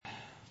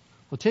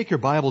Well, take your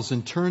Bibles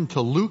and turn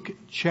to Luke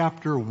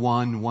chapter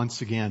 1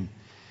 once again.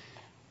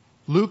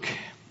 Luke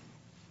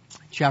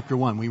chapter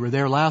 1. We were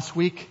there last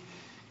week,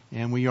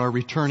 and we are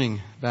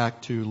returning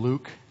back to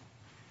Luke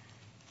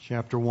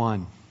chapter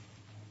 1.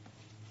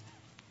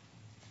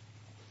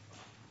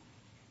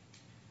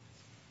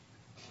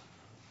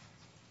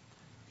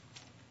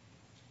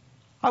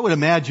 I would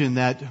imagine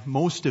that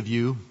most of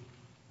you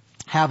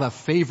have a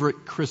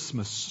favorite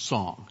Christmas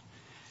song.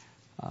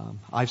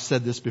 I've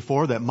said this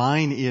before, that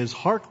mine is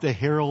 "Hark the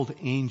Herald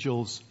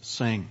Angels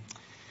Sing."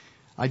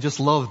 I just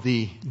love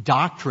the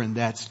doctrine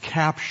that's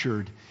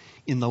captured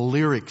in the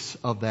lyrics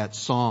of that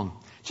song.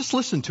 Just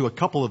listen to a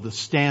couple of the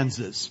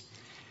stanzas.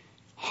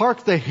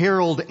 Hark the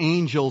herald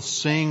angels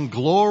sing,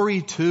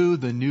 glory to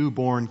the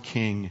newborn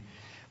King.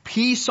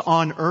 Peace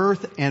on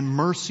earth and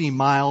mercy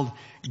mild,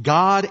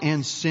 God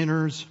and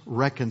sinners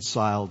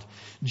reconciled.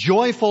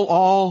 Joyful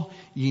all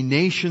ye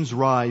nations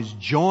rise,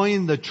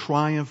 join the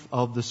triumph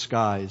of the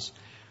skies.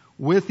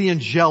 With the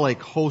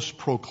angelic host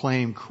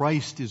proclaim,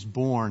 Christ is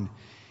born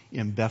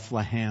in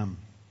Bethlehem.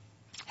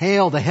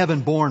 Hail the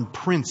heaven-born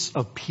Prince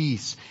of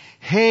Peace.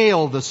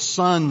 Hail the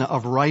Son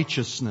of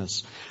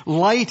Righteousness.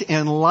 Light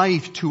and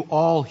life to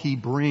all he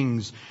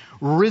brings,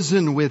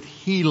 risen with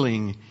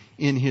healing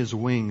in his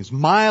wings.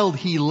 Mild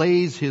he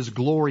lays his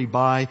glory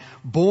by,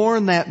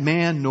 born that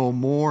man no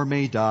more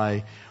may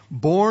die.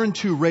 Born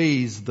to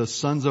raise the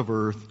sons of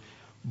earth,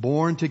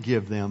 born to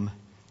give them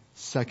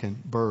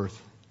second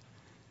birth.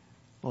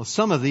 Well,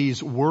 some of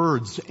these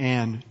words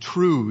and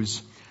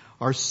truths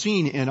are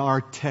seen in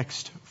our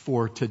text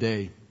for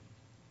today.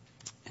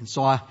 And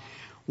so I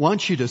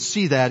want you to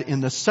see that in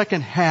the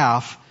second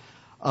half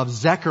of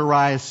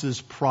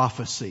Zechariah's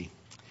prophecy,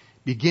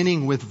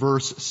 beginning with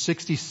verse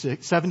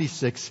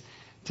 76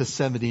 to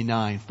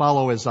 79.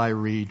 Follow as I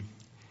read.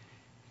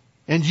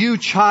 And you,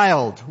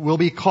 child, will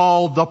be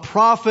called the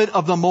prophet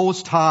of the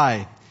Most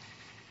High.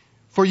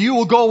 For you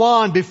will go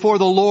on before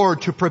the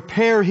Lord to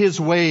prepare his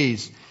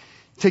ways,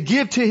 to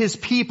give to his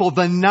people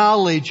the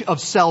knowledge of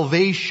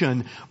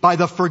salvation by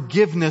the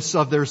forgiveness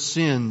of their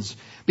sins,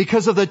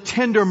 because of the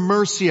tender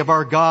mercy of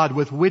our God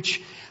with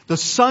which the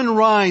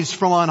sunrise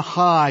from on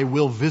high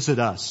will visit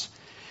us,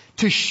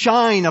 to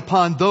shine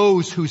upon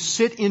those who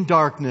sit in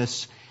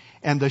darkness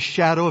and the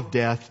shadow of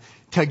death,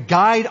 to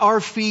guide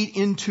our feet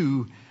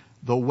into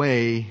the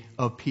way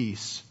of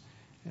peace.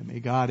 And may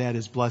God add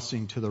his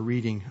blessing to the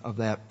reading of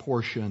that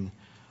portion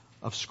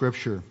of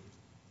Scripture.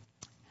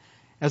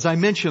 As I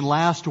mentioned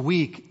last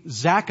week,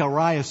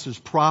 Zacharias'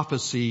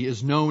 prophecy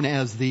is known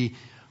as the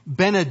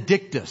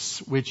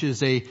Benedictus, which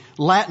is a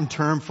Latin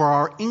term for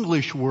our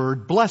English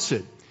word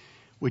blessed,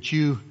 which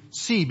you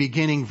see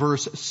beginning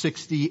verse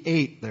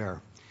 68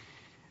 there.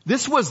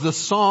 This was the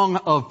song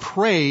of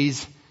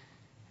praise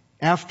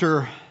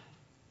after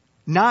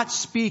not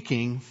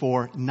speaking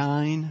for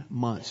 9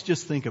 months.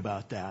 Just think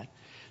about that.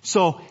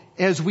 So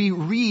as we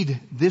read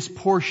this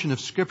portion of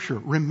Scripture,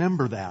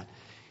 remember that.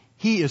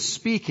 He is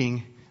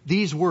speaking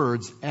these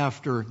words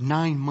after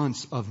 9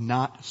 months of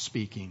not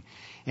speaking.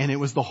 And it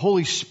was the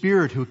Holy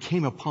Spirit who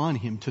came upon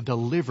him to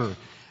deliver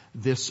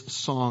this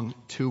song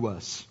to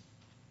us.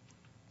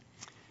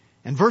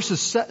 And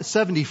verses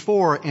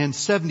 74 and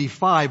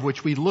 75,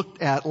 which we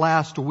looked at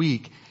last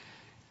week,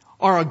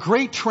 are a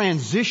great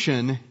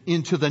transition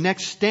into the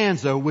next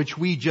stanza which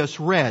we just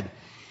read.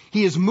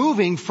 He is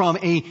moving from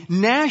a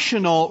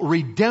national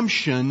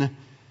redemption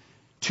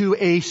to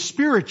a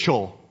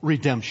spiritual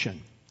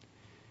redemption.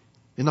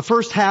 In the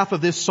first half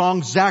of this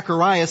song,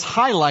 Zacharias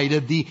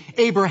highlighted the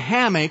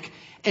Abrahamic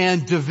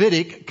and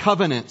Davidic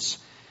covenants.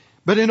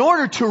 But in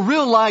order to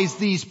realize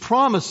these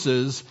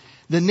promises,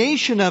 the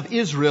nation of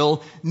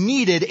Israel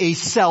needed a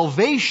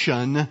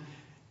salvation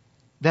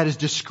that is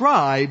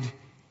described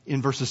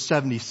in verses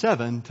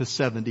 77 to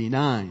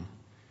 79.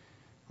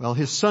 Well,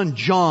 his son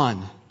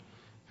John,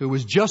 who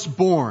was just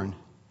born,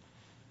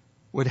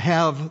 would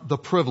have the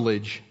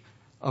privilege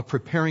of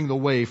preparing the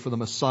way for the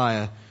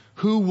Messiah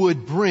who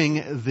would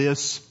bring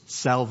this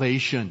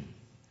salvation.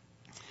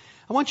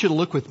 I want you to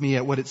look with me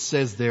at what it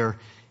says there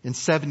in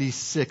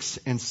 76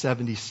 and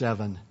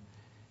 77.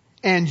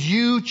 And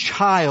you,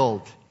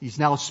 child, he's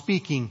now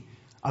speaking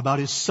about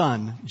his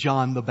son,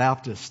 John the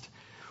Baptist,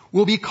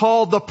 will be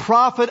called the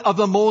prophet of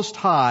the Most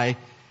High,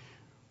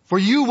 for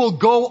you will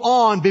go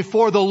on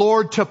before the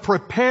Lord to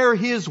prepare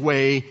his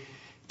way,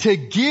 to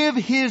give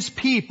his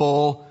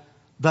people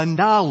the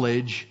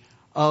knowledge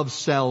of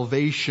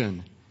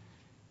salvation.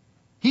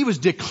 He was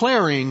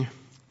declaring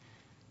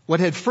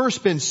what had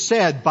first been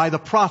said by the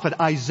prophet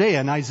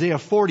Isaiah in Isaiah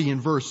 40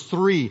 and verse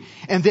 3,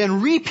 and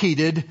then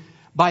repeated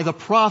by the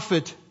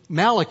prophet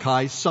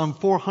Malachi some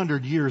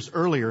 400 years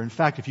earlier. In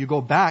fact, if you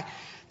go back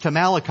to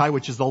Malachi,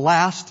 which is the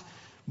last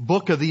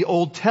book of the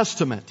Old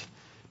Testament,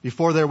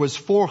 before there was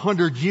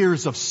 400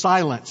 years of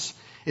silence,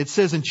 it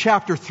says in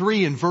chapter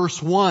 3 and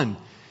verse 1,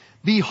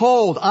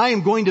 Behold, I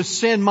am going to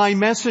send my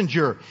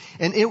messenger,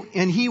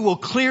 and he will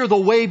clear the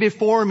way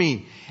before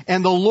me.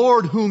 And the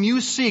Lord whom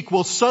you seek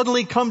will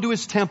suddenly come to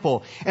his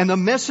temple, and the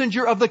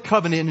messenger of the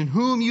covenant in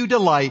whom you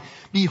delight,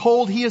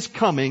 behold, he is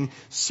coming,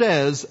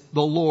 says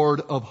the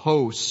Lord of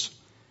hosts.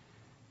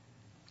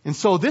 And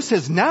so this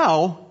has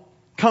now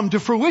come to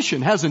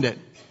fruition, hasn't it?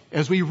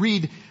 As we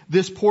read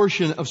this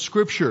portion of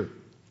Scripture.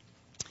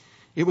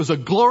 It was a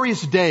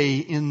glorious day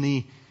in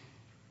the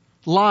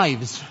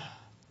lives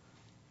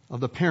of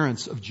the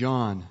parents of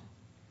John.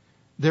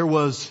 There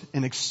was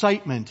an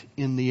excitement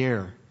in the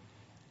air.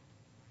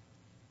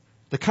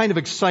 The kind of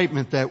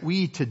excitement that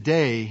we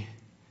today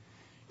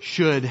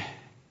should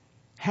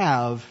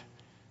have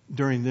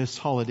during this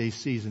holiday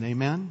season.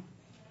 Amen?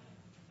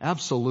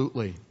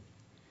 Absolutely.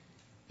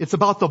 It's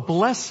about the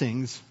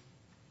blessings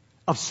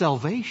of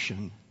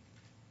salvation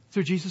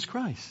through Jesus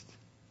Christ.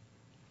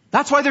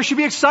 That's why there should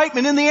be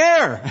excitement in the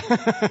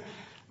air.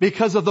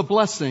 Because of the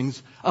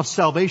blessings of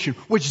salvation,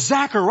 which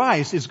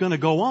Zacharias is going to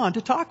go on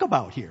to talk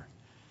about here.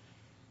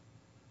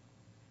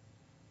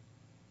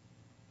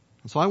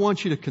 And so I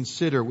want you to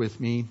consider with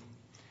me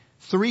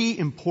 3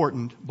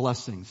 important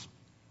blessings.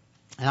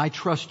 And I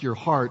trust your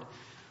heart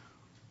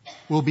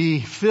will be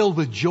filled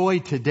with joy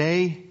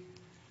today,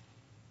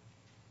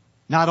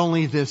 not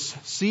only this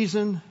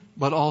season,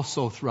 but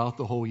also throughout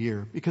the whole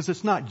year. Because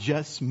it's not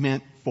just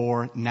meant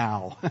for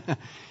now.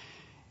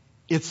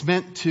 It's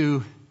meant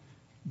to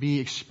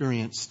be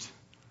experienced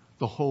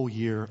the whole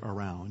year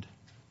around.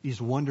 These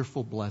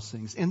wonderful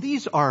blessings. And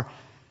these are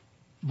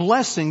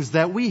blessings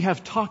that we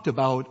have talked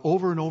about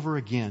over and over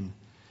again.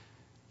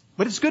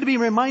 But it's good to be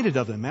reminded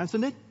of them,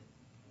 isn't it?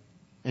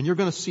 And you're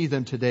going to see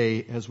them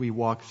today as we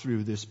walk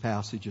through this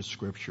passage of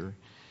Scripture.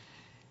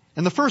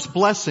 And the first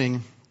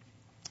blessing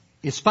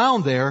is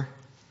found there,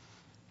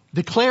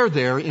 declared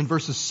there in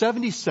verses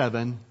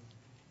 77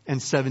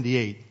 and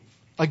 78.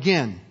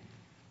 Again,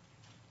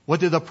 what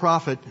did the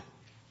prophet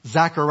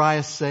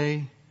Zacharias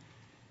say?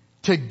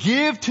 To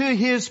give to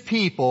his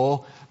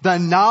people the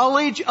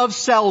knowledge of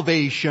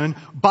salvation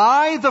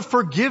by the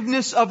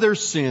forgiveness of their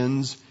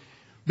sins,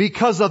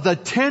 because of the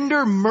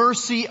tender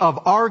mercy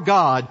of our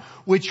God,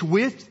 which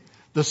with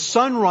the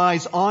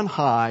sunrise on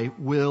high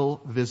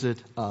will visit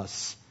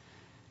us.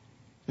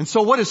 And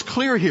so what is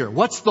clear here?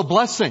 What's the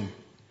blessing?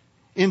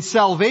 In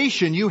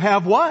salvation you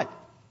have what?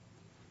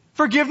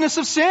 Forgiveness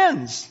of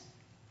sins.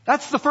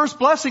 That's the first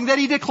blessing that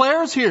he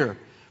declares here.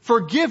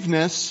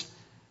 Forgiveness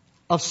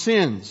of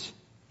sins.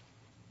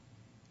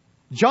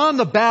 John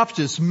the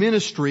Baptist's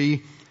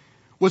ministry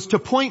was to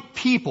point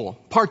people,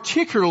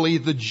 particularly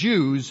the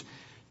Jews,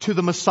 to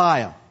the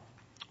Messiah,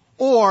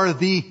 or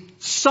the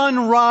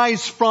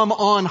sunrise from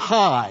on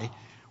high,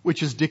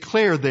 which is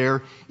declared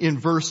there in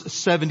verse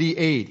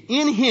 78.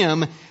 In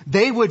him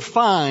they would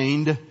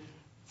find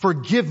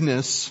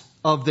forgiveness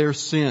of their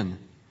sin.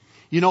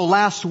 You know,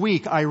 last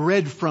week I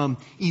read from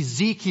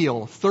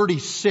Ezekiel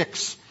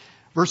 36,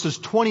 verses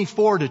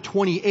 24 to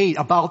 28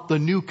 about the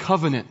new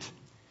covenant.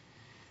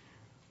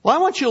 Well, I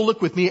want you to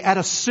look with me at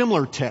a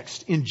similar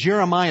text in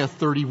Jeremiah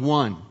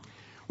 31,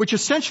 which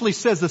essentially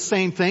says the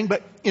same thing,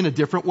 but in a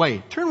different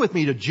way. Turn with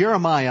me to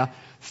Jeremiah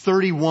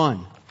 31.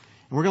 And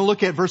we're going to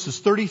look at verses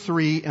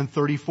 33 and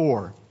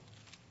 34.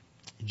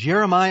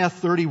 Jeremiah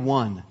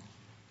 31.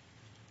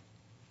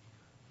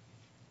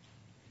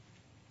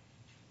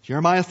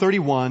 Jeremiah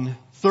 31,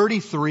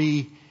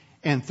 33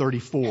 and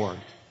 34.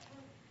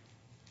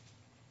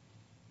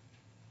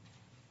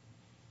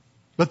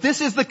 But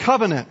this is the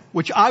covenant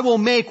which I will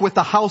make with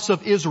the house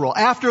of Israel.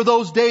 After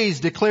those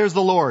days, declares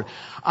the Lord,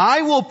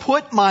 I will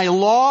put my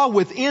law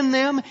within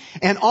them,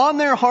 and on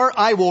their heart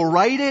I will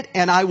write it,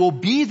 and I will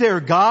be their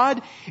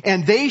God,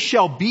 and they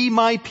shall be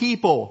my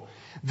people.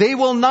 They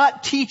will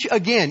not teach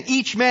again,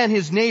 each man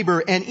his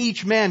neighbor and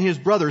each man his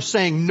brother,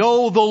 saying,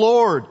 know the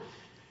Lord.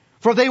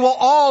 For they will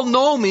all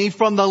know me,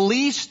 from the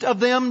least of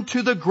them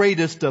to the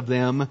greatest of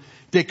them,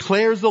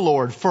 declares the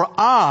Lord. For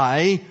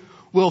I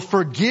will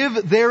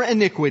forgive their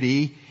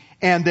iniquity,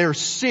 and their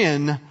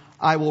sin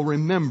I will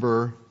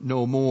remember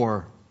no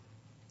more.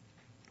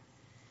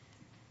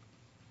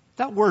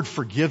 That word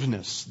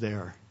forgiveness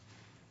there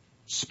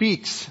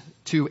speaks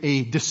to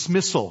a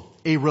dismissal,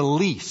 a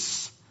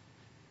release.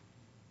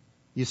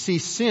 You see,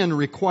 sin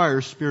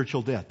requires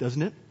spiritual death,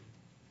 doesn't it?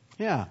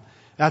 Yeah.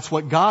 That's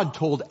what God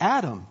told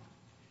Adam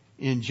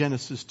in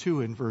Genesis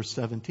 2 and verse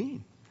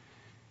 17.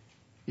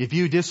 If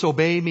you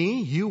disobey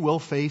me, you will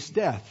face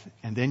death.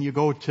 And then you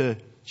go to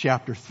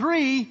chapter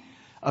 3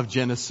 of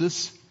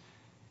Genesis,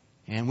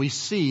 and we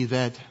see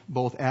that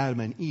both Adam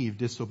and Eve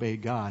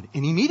disobeyed God.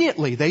 And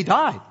immediately they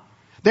died.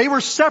 They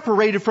were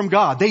separated from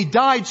God. They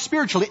died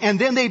spiritually, and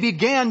then they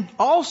began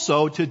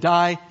also to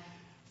die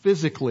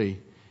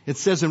physically. It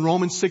says in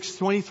Romans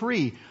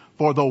 6:23,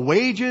 for the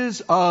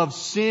wages of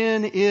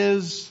sin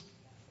is,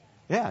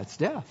 it's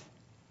death.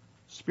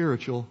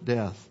 Spiritual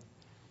death.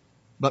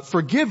 But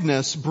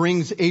forgiveness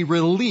brings a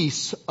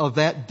release of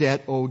that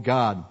debt owed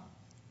God.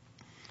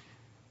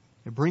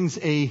 It brings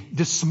a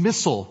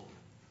dismissal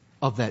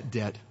of that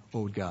debt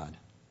owed God.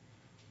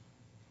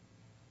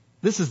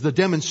 This is the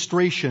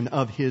demonstration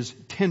of His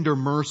tender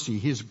mercy,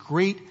 His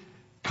great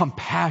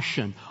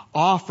compassion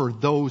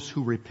offered those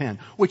who repent,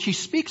 which He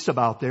speaks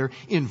about there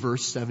in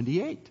verse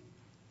 78.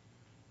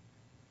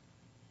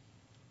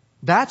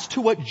 That's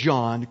to what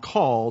John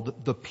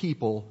called the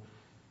people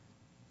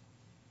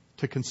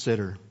to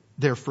consider,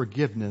 their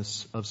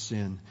forgiveness of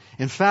sin.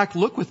 In fact,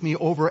 look with me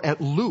over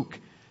at Luke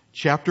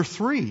chapter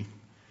 3,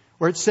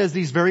 where it says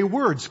these very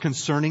words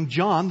concerning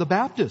John the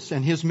Baptist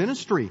and his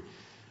ministry.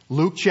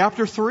 Luke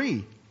chapter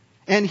 3.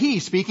 And he,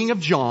 speaking of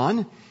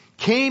John,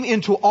 came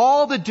into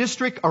all the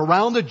district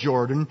around the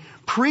Jordan,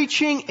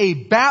 preaching a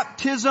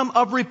baptism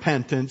of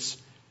repentance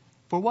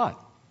for what?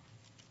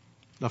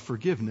 The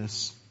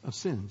forgiveness of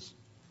sins.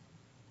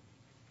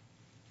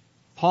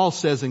 Paul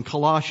says in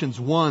Colossians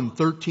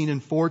 1:13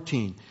 and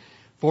 14,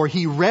 for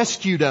He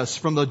rescued us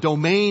from the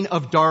domain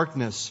of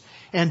darkness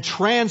and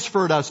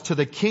transferred us to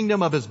the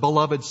kingdom of His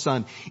beloved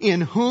Son,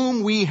 in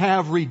whom we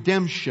have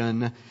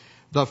redemption,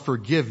 the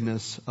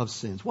forgiveness of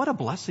sins. What a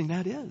blessing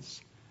that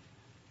is.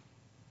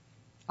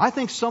 I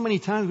think so many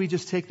times we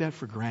just take that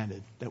for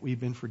granted, that we've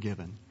been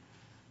forgiven.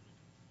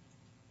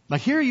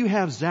 But here you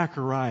have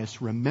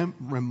Zacharias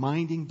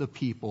reminding the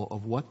people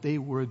of what they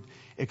would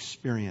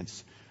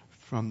experience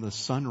from the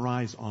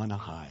sunrise on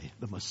high,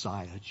 the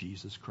Messiah,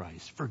 Jesus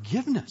Christ.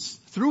 Forgiveness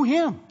through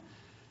Him.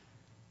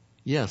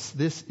 Yes,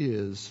 this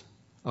is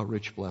a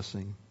rich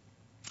blessing.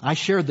 I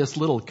shared this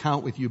little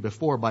account with you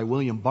before by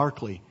William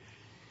Barclay.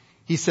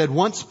 He said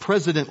once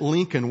President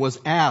Lincoln was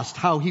asked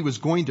how he was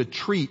going to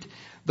treat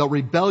the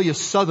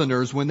rebellious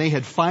Southerners when they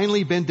had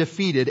finally been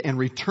defeated and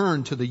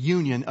returned to the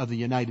Union of the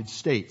United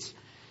States.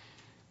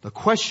 The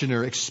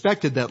questioner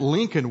expected that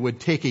Lincoln would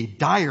take a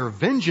dire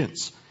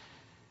vengeance.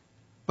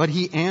 But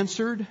he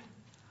answered,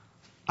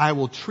 I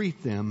will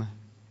treat them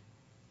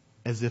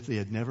as if they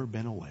had never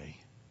been away.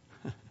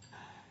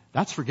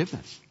 That's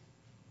forgiveness.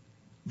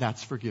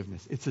 That's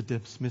forgiveness. It's a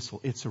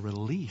dismissal. It's a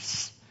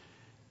release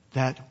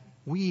that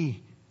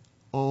we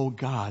owe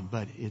God,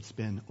 but it's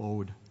been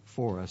owed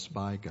for us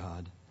by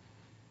God.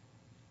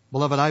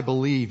 Beloved, I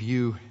believe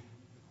you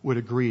would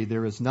agree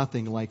there is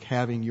nothing like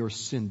having your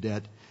sin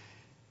debt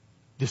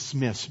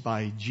dismissed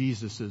by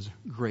Jesus'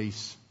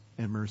 grace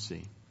and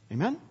mercy.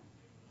 Amen?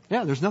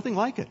 Yeah, there's nothing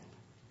like it.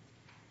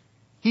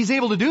 He's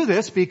able to do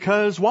this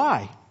because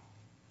why?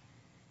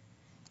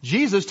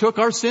 Jesus took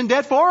our sin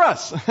debt for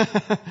us.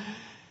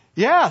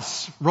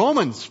 Yes,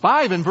 Romans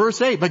 5 and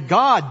verse 8. But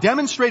God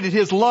demonstrated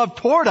His love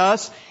toward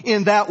us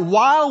in that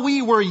while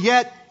we were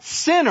yet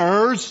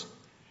sinners,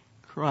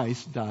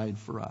 Christ died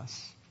for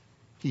us.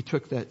 He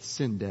took that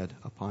sin debt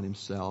upon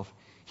Himself.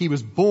 He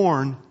was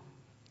born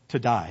to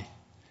die.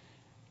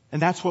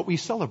 And that's what we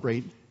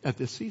celebrate at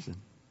this season.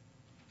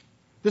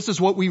 This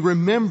is what we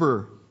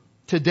remember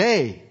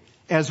today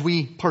as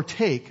we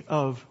partake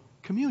of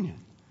communion.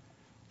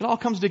 It all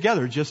comes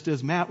together just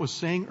as Matt was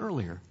saying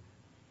earlier.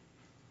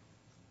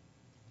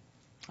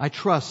 I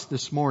trust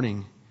this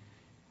morning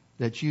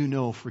that you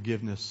know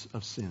forgiveness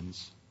of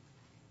sins.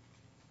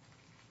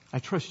 I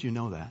trust you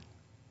know that.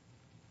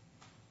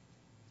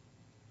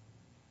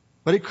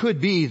 But it could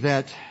be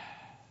that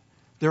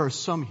there are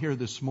some here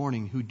this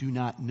morning who do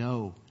not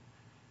know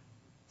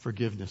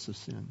forgiveness of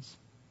sins.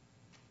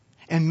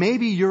 And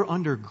maybe you're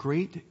under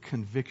great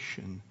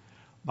conviction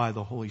by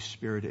the Holy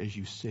Spirit as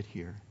you sit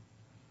here.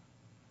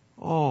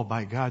 Oh,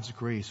 by God's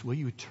grace, will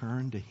you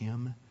turn to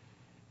Him?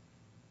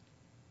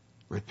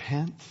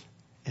 Repent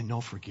and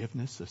know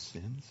forgiveness of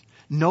sins.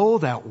 Know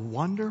that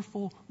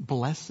wonderful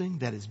blessing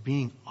that is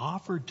being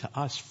offered to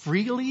us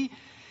freely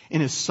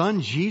in His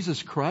Son,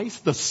 Jesus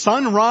Christ. The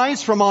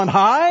sunrise from on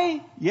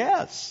high?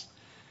 Yes.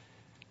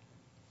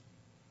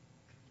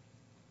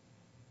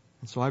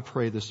 And so I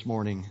pray this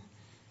morning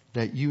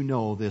that you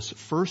know this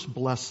first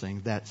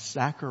blessing that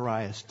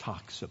Zacharias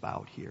talks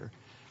about here.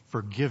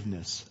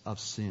 Forgiveness of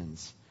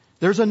sins.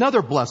 There's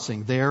another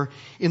blessing there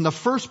in the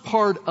first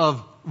part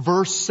of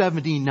verse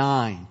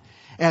 79.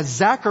 As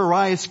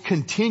Zacharias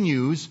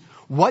continues,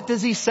 what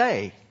does he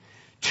say?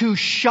 To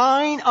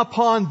shine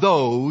upon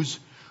those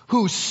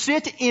who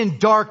sit in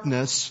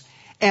darkness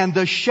and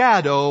the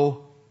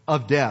shadow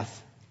of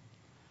death.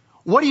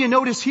 What do you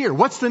notice here?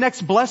 What's the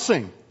next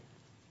blessing?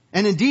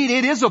 And indeed,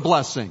 it is a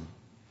blessing.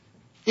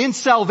 In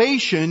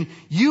salvation,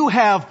 you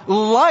have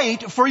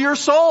light for your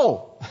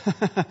soul.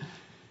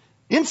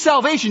 In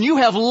salvation, you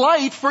have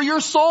light for your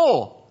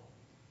soul.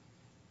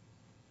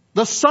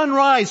 The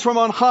sunrise from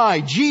on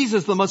high,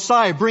 Jesus the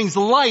Messiah, brings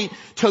light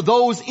to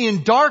those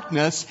in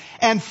darkness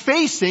and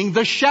facing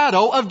the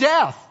shadow of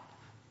death.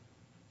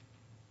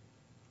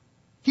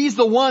 He's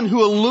the one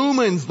who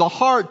illumines the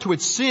heart to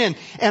its sin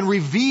and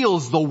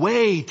reveals the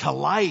way to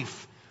life.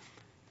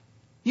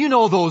 You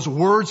know those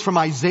words from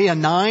Isaiah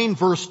 9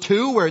 verse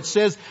 2 where it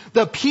says,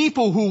 the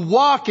people who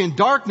walk in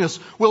darkness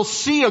will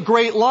see a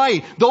great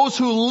light. Those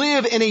who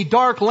live in a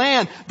dark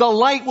land, the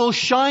light will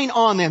shine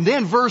on them.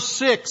 Then verse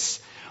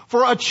 6,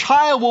 For a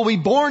child will be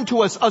born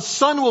to us, a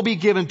son will be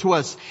given to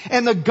us,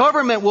 and the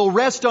government will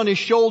rest on his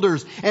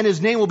shoulders, and his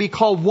name will be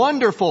called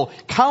Wonderful,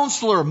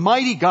 Counselor,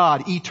 Mighty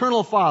God,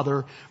 Eternal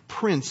Father,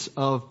 Prince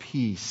of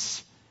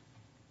Peace.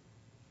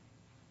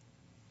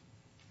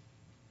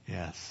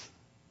 Yes.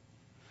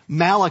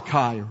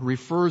 Malachi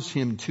refers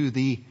him to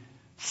the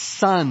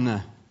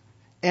Son,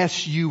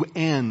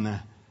 S-U-N,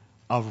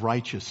 of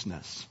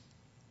righteousness.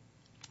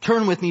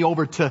 Turn with me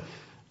over to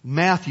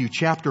Matthew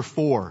chapter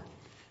 4.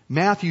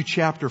 Matthew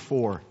chapter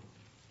 4.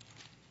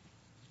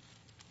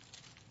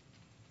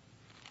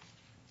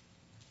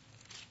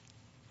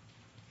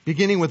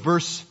 Beginning with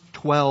verse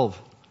 12.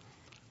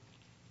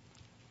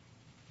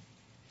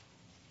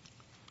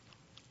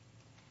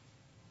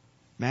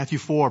 Matthew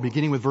 4,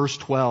 beginning with verse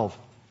 12.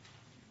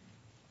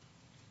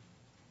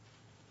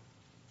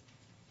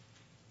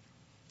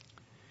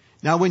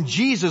 Now when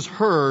Jesus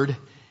heard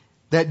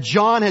that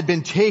John had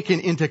been taken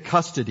into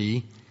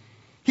custody,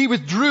 he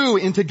withdrew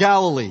into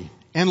Galilee,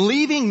 and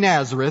leaving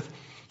Nazareth,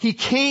 he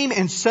came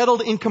and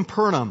settled in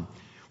Capernaum,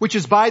 which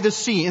is by the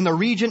sea in the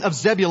region of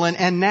Zebulun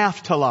and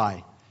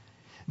Naphtali.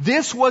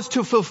 This was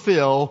to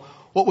fulfill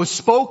what was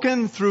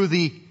spoken through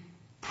the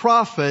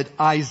prophet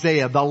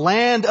Isaiah. The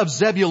land of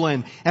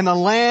Zebulun and the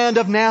land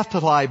of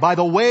Naphtali by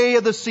the way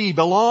of the sea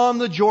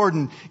beyond the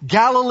Jordan,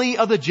 Galilee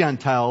of the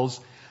Gentiles.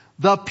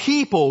 The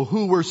people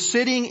who were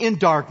sitting in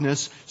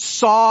darkness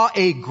saw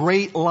a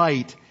great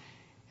light,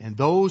 and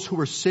those who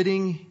were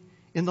sitting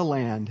in the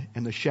land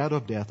and the shadow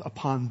of death,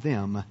 upon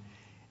them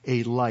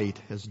a light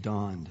has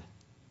dawned.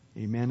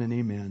 Amen and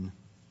amen.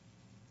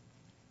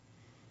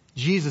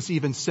 Jesus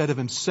even said of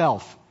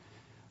himself,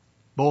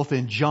 both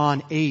in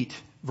John 8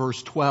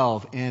 verse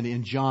 12 and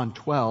in John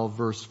 12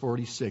 verse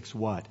 46,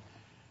 what?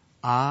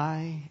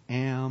 I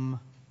am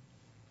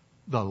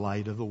the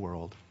light of the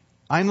world.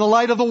 I am the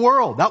light of the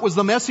world. That was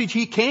the message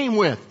he came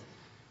with.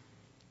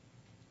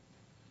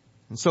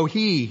 And so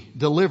he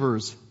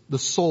delivers the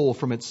soul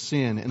from its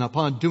sin, and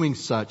upon doing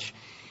such,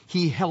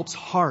 he helps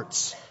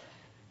hearts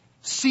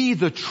see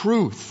the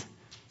truth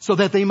so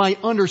that they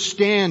might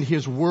understand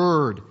his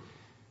word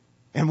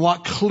and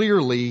walk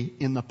clearly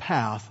in the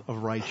path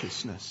of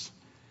righteousness.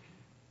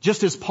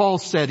 Just as Paul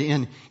said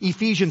in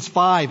Ephesians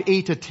 5,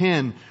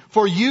 8-10,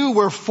 for you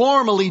were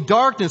formerly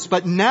darkness,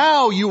 but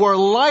now you are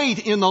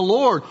light in the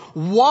Lord.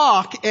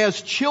 Walk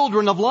as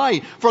children of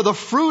light. For the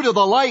fruit of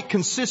the light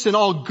consists in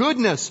all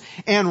goodness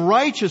and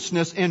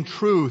righteousness and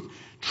truth,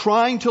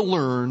 trying to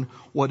learn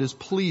what is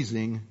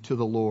pleasing to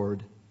the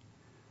Lord.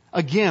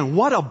 Again,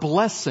 what a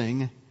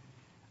blessing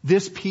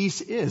this peace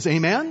is.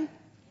 Amen?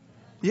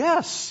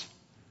 Yes.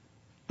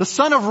 The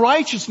Son of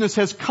Righteousness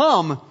has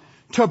come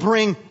to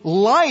bring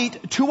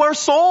light to our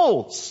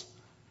souls.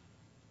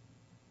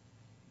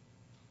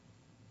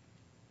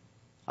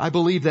 I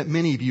believe that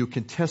many of you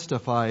can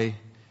testify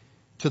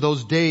to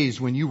those days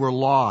when you were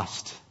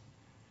lost,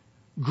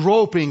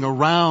 groping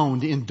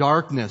around in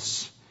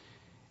darkness,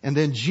 and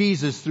then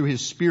Jesus, through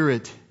His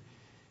Spirit,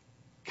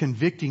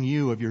 convicting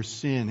you of your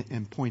sin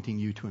and pointing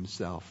you to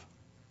Himself.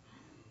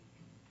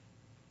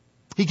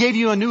 He gave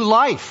you a new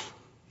life,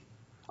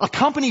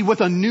 accompanied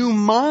with a new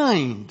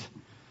mind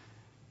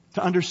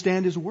to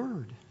understand His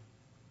Word.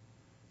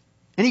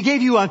 And He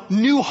gave you a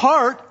new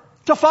heart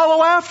to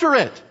follow after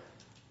it.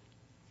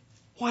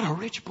 What a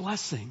rich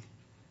blessing.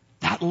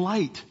 That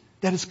light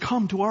that has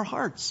come to our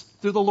hearts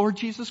through the Lord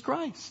Jesus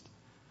Christ.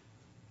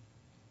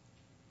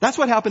 That's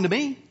what happened to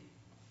me.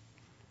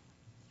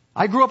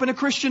 I grew up in a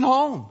Christian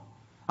home.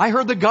 I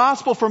heard the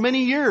gospel for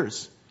many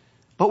years,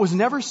 but was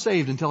never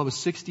saved until I was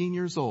 16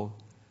 years old.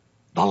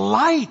 The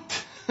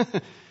light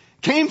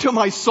came to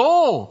my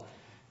soul,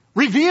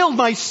 revealed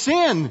my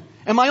sin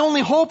and my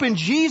only hope in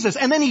Jesus.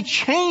 And then He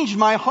changed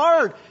my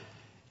heart.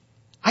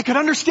 I could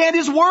understand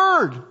His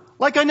Word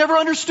like I never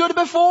understood it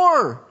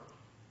before.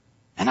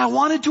 And I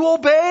wanted to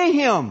obey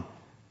Him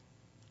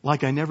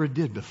like I never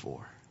did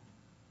before.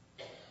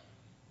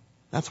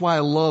 That's why I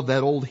love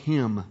that old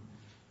hymn,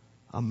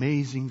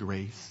 Amazing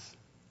Grace.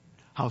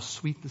 How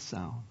sweet the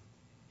sound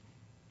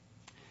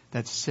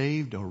that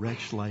saved a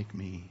wretch like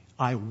me.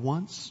 I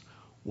once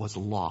was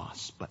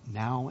lost, but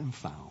now am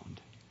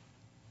found.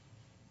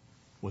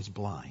 Was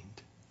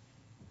blind,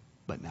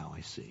 but now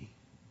I see.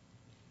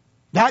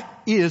 That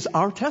is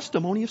our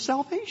testimony of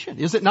salvation,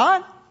 is it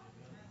not?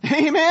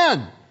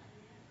 Amen.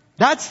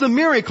 That's the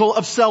miracle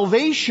of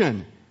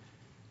salvation.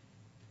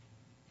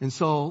 And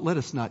so let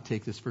us not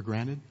take this for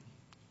granted.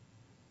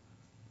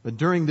 But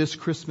during this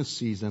Christmas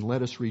season,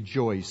 let us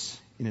rejoice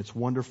in its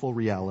wonderful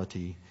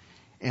reality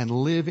and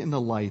live in the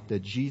light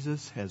that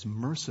Jesus has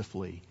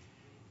mercifully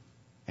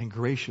and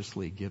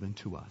graciously given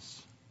to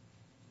us.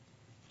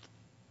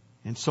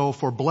 And so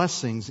for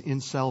blessings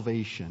in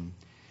salvation,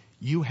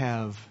 you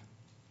have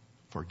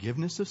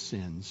forgiveness of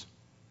sins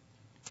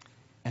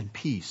and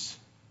peace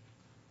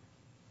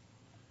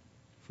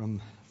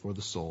for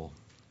the soul.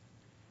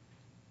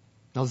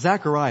 Now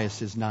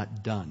Zacharias is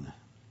not done.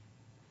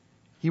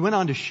 He went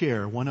on to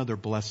share one other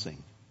blessing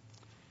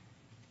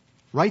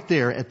right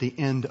there at the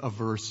end of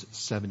verse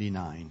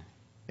 79.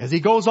 As he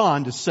goes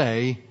on to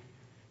say,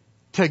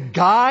 to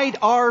guide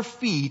our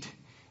feet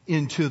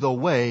into the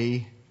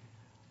way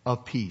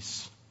of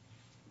peace.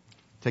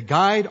 To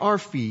guide our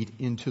feet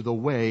into the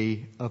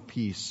way of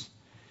peace.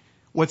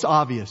 What's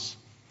obvious?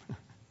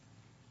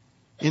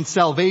 In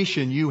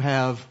salvation, you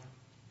have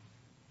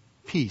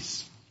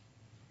peace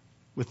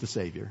with the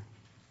Savior.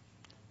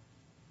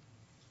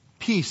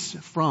 Peace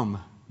from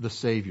the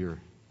Savior.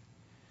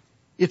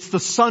 It's the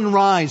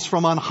sunrise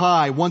from on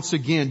high, once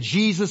again,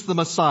 Jesus the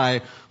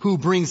Messiah, who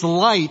brings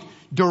light,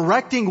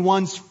 directing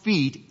one's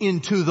feet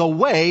into the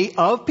way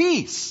of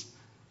peace.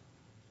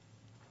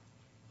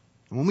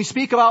 And when we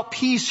speak about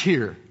peace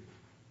here,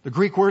 the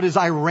Greek word is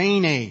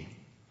eirene,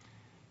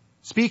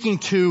 speaking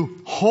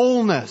to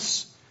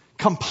wholeness,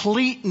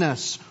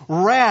 completeness,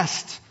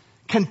 rest,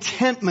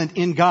 contentment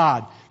in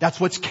God. That's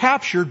what's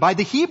captured by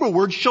the Hebrew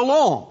word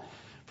shalom,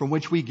 from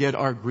which we get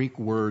our Greek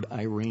word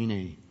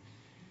eirene.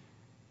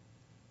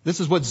 This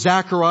is what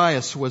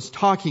Zacharias was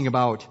talking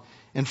about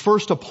and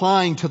first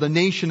applying to the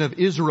nation of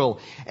Israel,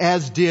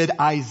 as did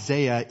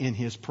Isaiah in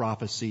his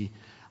prophecy.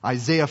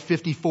 Isaiah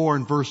 54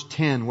 and verse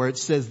 10, where it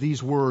says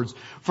these words,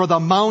 "For the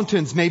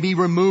mountains may be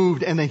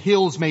removed and the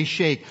hills may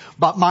shake,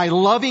 but my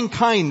loving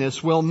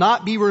kindness will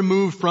not be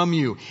removed from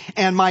you,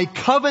 and my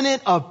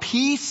covenant of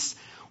peace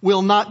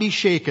will not be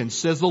shaken,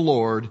 says the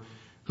Lord,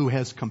 who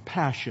has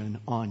compassion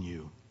on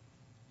you."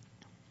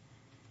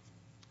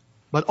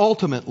 But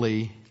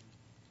ultimately,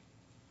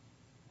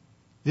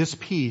 this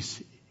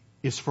peace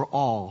is for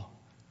all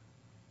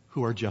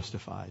who are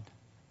justified,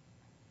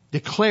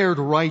 declared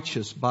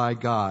righteous by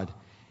God,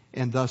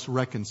 and thus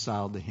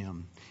reconciled to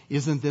Him.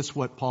 Isn't this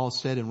what Paul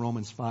said in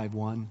Romans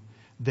 5:1?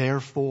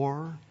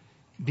 Therefore,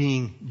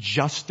 being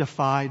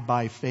justified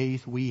by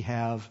faith, we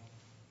have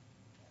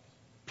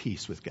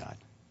peace with God.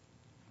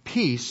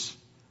 Peace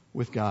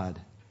with God.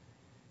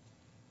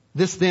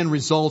 This then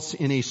results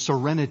in a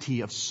serenity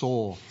of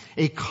soul,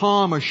 a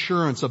calm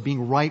assurance of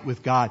being right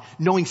with God,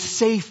 knowing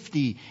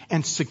safety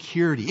and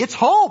security. It's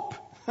hope.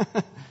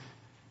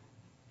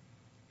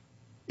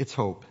 It's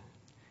hope.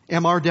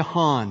 M.R.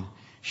 DeHaan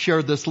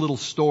shared this little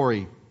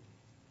story.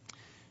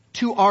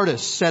 Two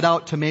artists set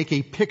out to make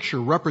a picture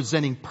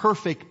representing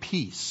perfect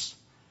peace.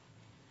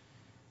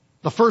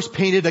 The first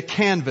painted a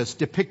canvas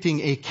depicting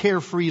a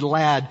carefree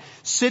lad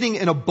sitting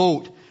in a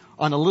boat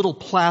on a little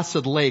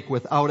placid lake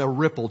without a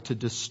ripple to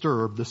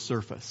disturb the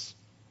surface.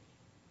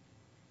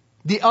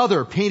 The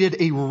other painted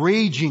a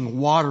raging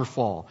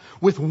waterfall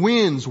with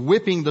winds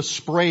whipping the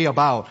spray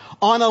about.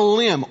 On a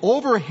limb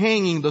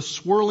overhanging the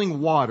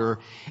swirling water,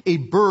 a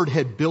bird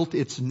had built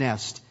its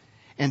nest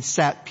and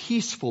sat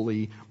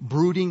peacefully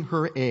brooding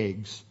her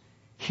eggs.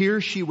 Here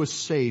she was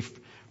safe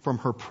from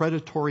her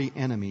predatory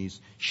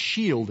enemies,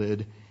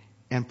 shielded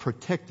and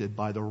protected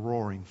by the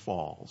roaring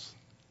falls.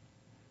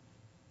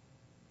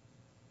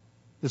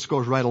 This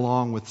goes right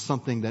along with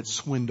something that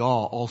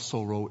Swindoll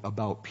also wrote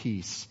about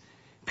peace.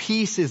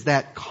 Peace is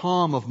that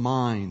calm of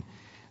mind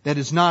that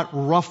is not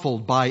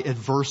ruffled by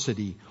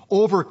adversity,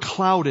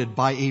 overclouded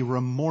by a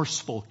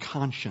remorseful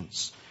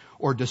conscience,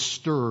 or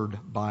disturbed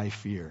by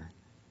fear.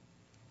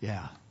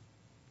 Yeah.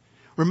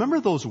 Remember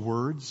those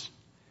words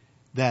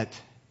that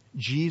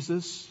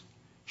Jesus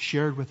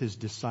shared with His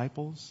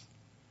disciples?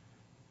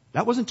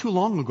 That wasn't too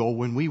long ago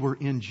when we were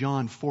in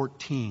John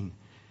 14,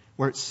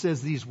 where it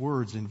says these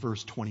words in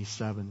verse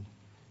 27.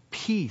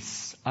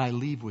 Peace I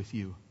leave with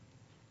you.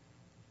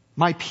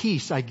 My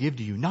peace I give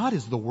to you. Not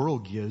as the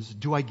world gives,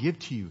 do I give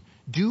to you.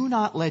 Do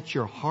not let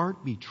your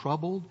heart be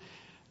troubled,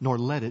 nor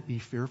let it be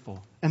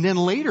fearful. And then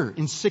later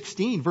in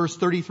 16, verse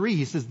 33,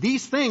 He says,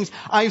 these things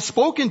I have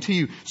spoken to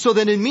you, so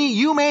that in me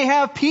you may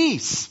have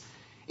peace.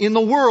 In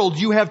the world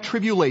you have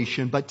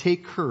tribulation, but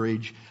take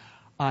courage.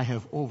 I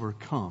have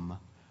overcome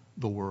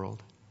the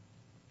world.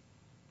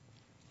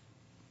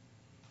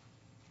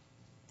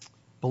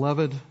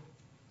 Beloved,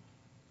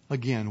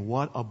 again,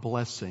 what a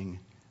blessing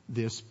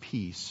this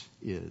peace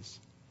is.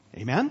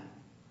 Amen?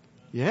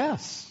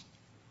 Yes.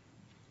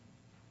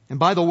 And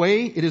by the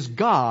way, it is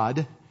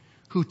God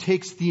who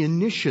takes the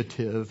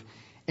initiative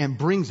and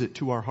brings it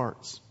to our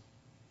hearts.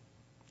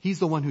 He's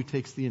the one who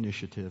takes the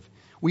initiative.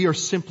 We are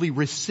simply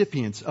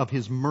recipients of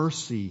His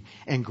mercy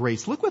and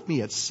grace. Look with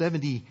me at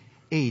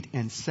 78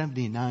 and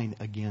 79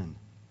 again.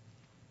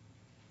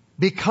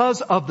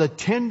 Because of the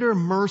tender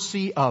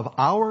mercy of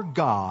our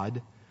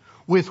God,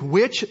 with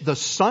which the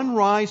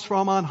sunrise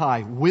from on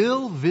high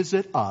will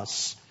visit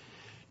us,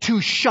 to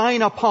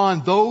shine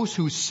upon those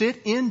who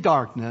sit in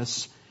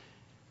darkness,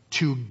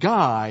 to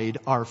guide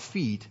our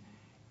feet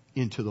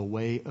into the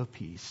way of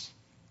peace.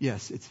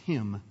 Yes, it's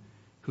Him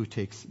who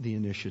takes the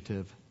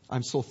initiative.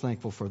 I'm so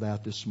thankful for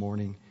that this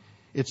morning.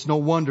 It's no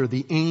wonder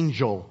the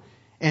angel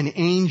and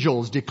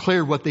angels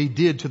declared what they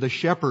did to the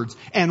shepherds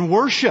and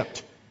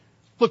worshiped.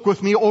 Look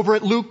with me over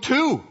at Luke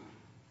 2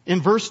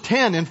 in verse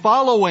 10 and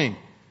following.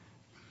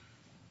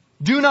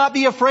 Do not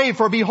be afraid,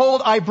 for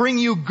behold, I bring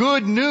you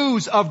good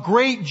news of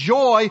great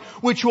joy,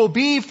 which will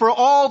be for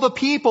all the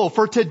people.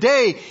 For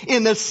today,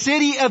 in the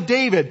city of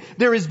David,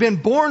 there has been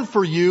born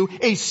for you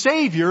a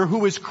Savior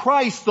who is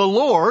Christ the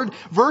Lord.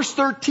 Verse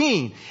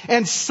 13.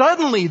 And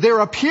suddenly there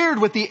appeared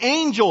with the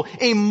angel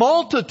a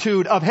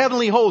multitude of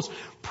heavenly hosts,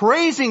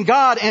 praising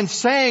God and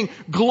saying,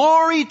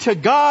 Glory to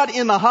God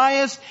in the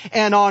highest,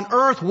 and on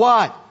earth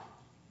what?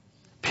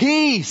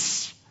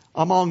 Peace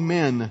among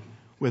men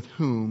with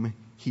whom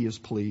He is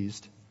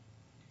pleased.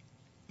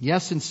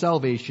 Yes, in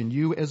salvation,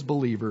 you as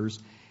believers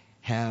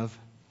have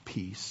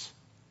peace.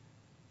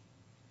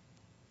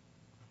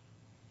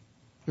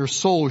 Your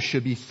souls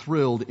should be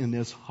thrilled in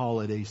this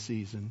holiday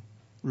season,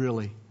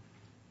 really,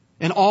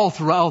 and all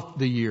throughout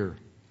the year.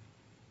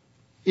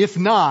 If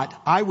not,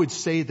 I would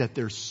say that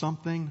there's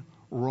something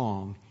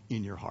wrong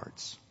in your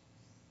hearts.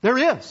 There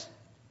is.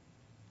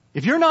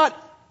 If you're not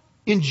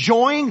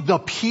enjoying the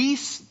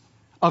peace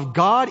of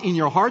God in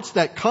your hearts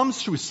that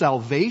comes through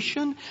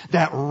salvation,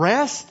 that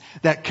rest,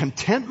 that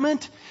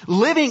contentment,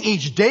 living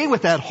each day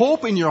with that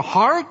hope in your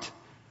heart,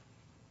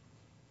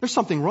 there's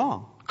something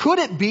wrong. Could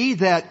it be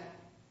that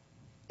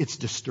it's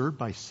disturbed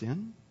by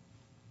sin?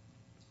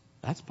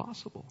 That's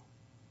possible.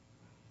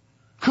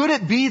 Could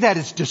it be that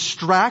it's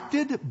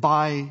distracted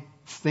by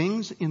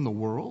things in the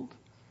world?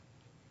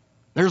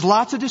 There's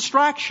lots of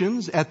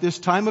distractions at this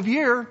time of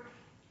year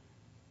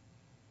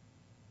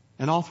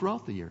and all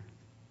throughout the year.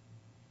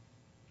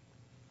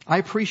 I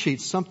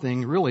appreciate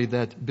something really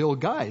that Bill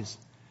Guys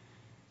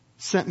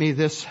sent me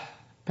this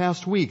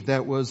past week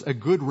that was a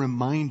good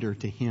reminder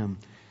to him.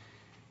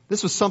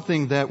 This was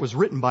something that was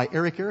written by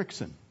Eric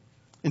Erickson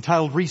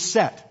entitled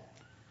Reset.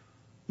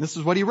 This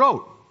is what he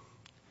wrote.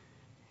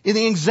 In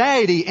the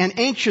anxiety and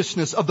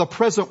anxiousness of the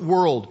present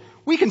world,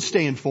 we can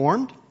stay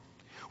informed.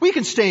 We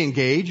can stay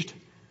engaged.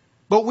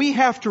 But we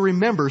have to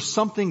remember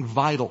something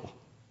vital.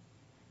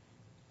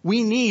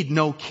 We need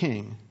no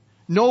king,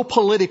 no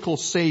political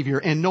savior,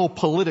 and no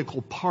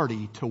political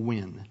party to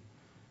win.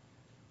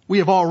 We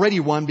have already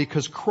won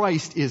because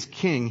Christ is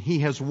king. He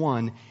has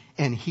won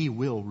and He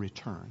will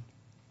return.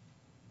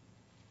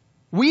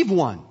 We've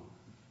won.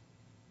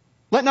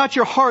 Let not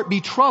your heart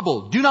be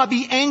troubled. Do not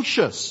be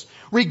anxious,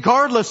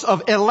 regardless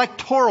of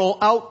electoral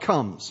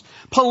outcomes,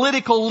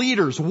 political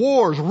leaders,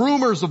 wars,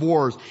 rumors of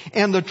wars,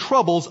 and the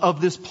troubles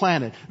of this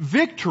planet.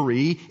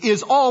 Victory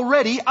is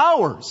already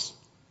ours.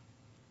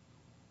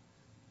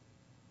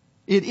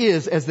 It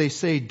is, as they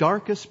say,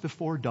 darkest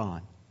before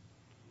dawn.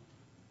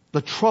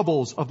 The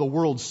troubles of the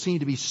world seem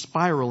to be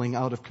spiraling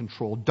out of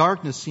control.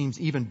 Darkness seems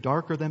even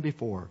darker than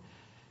before.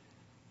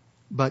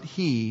 But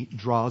He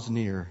draws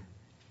near,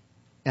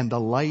 and the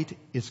light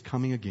is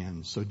coming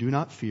again. So do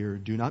not fear,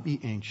 do not be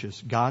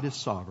anxious. God is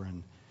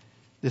sovereign.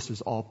 This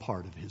is all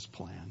part of His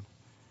plan.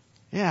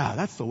 Yeah,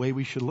 that's the way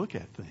we should look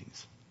at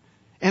things.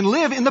 And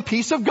live in the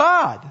peace of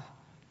God.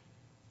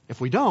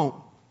 If we don't,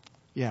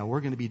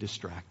 we're going to be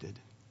distracted.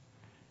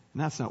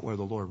 And that's not where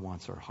the Lord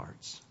wants our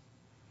hearts.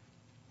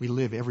 We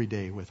live every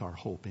day with our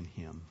hope in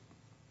Him.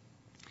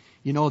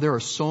 You know, there are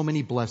so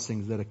many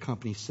blessings that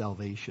accompany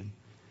salvation,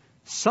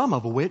 some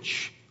of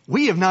which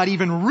we have not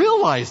even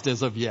realized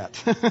as of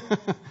yet.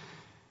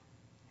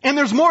 And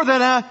there's more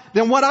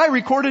than what I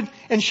recorded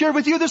and shared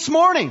with you this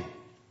morning.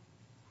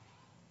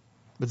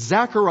 But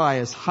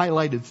Zacharias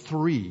highlighted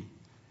 3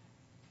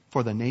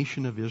 for the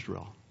nation of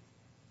Israel.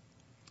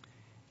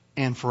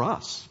 And for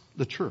us,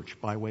 the church,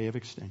 by way of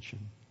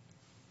extension.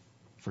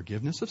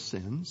 Forgiveness of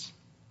sins.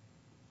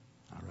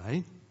 All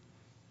right.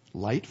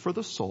 Light for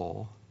the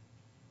soul.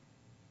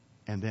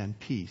 And then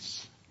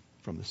peace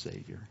from the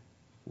Savior.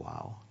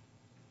 Wow.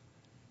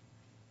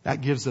 That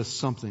gives us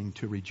something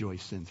to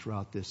rejoice in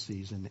throughout this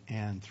season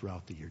and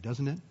throughout the year,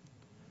 doesn't it?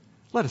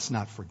 Let us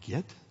not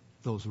forget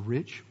those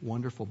rich,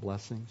 wonderful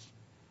blessings.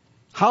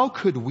 How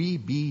could we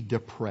be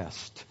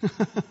depressed?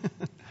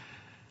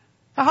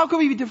 How could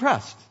we be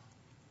depressed?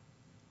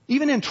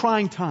 Even in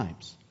trying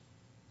times.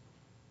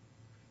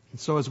 And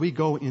so as we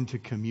go into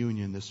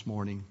communion this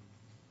morning,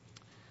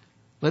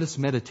 let us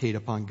meditate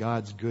upon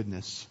God's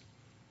goodness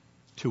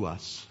to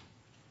us.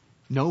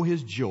 Know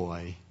His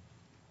joy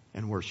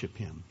and worship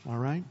Him. All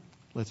right?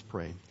 Let's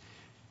pray.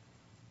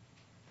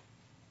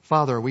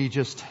 Father, we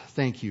just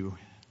thank You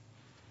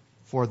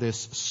for this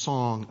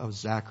song of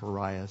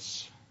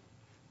Zacharias,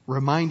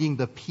 reminding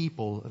the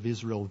people of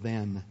Israel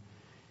then,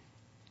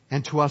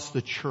 and to us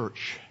the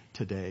church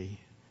today,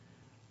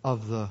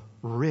 of the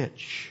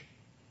rich,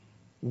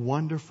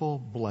 wonderful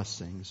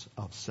blessings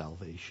of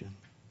salvation.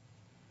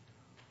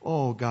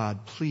 Oh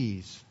God,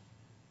 please,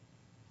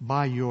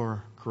 by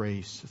Your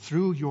grace,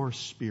 through Your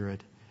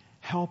Spirit,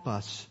 help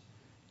us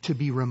to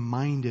be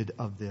reminded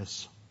of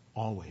this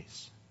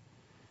always.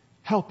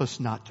 Help us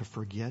not to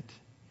forget.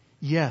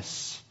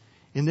 Yes,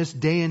 in this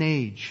day and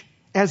age,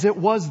 as it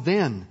was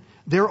then,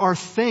 there are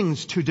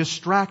things to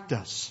distract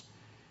us.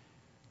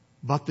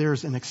 But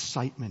there's an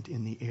excitement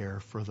in the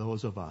air for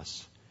those of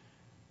us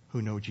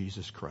who know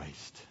Jesus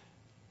Christ.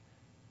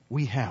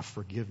 We have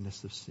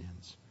forgiveness of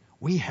sins.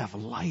 We have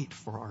light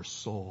for our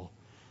soul.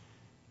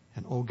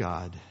 And oh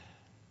God,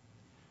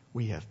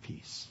 we have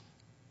peace.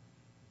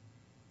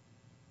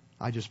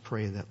 I just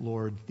pray that,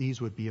 Lord,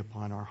 these would be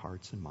upon our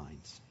hearts and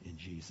minds. In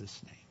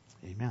Jesus'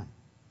 name, amen.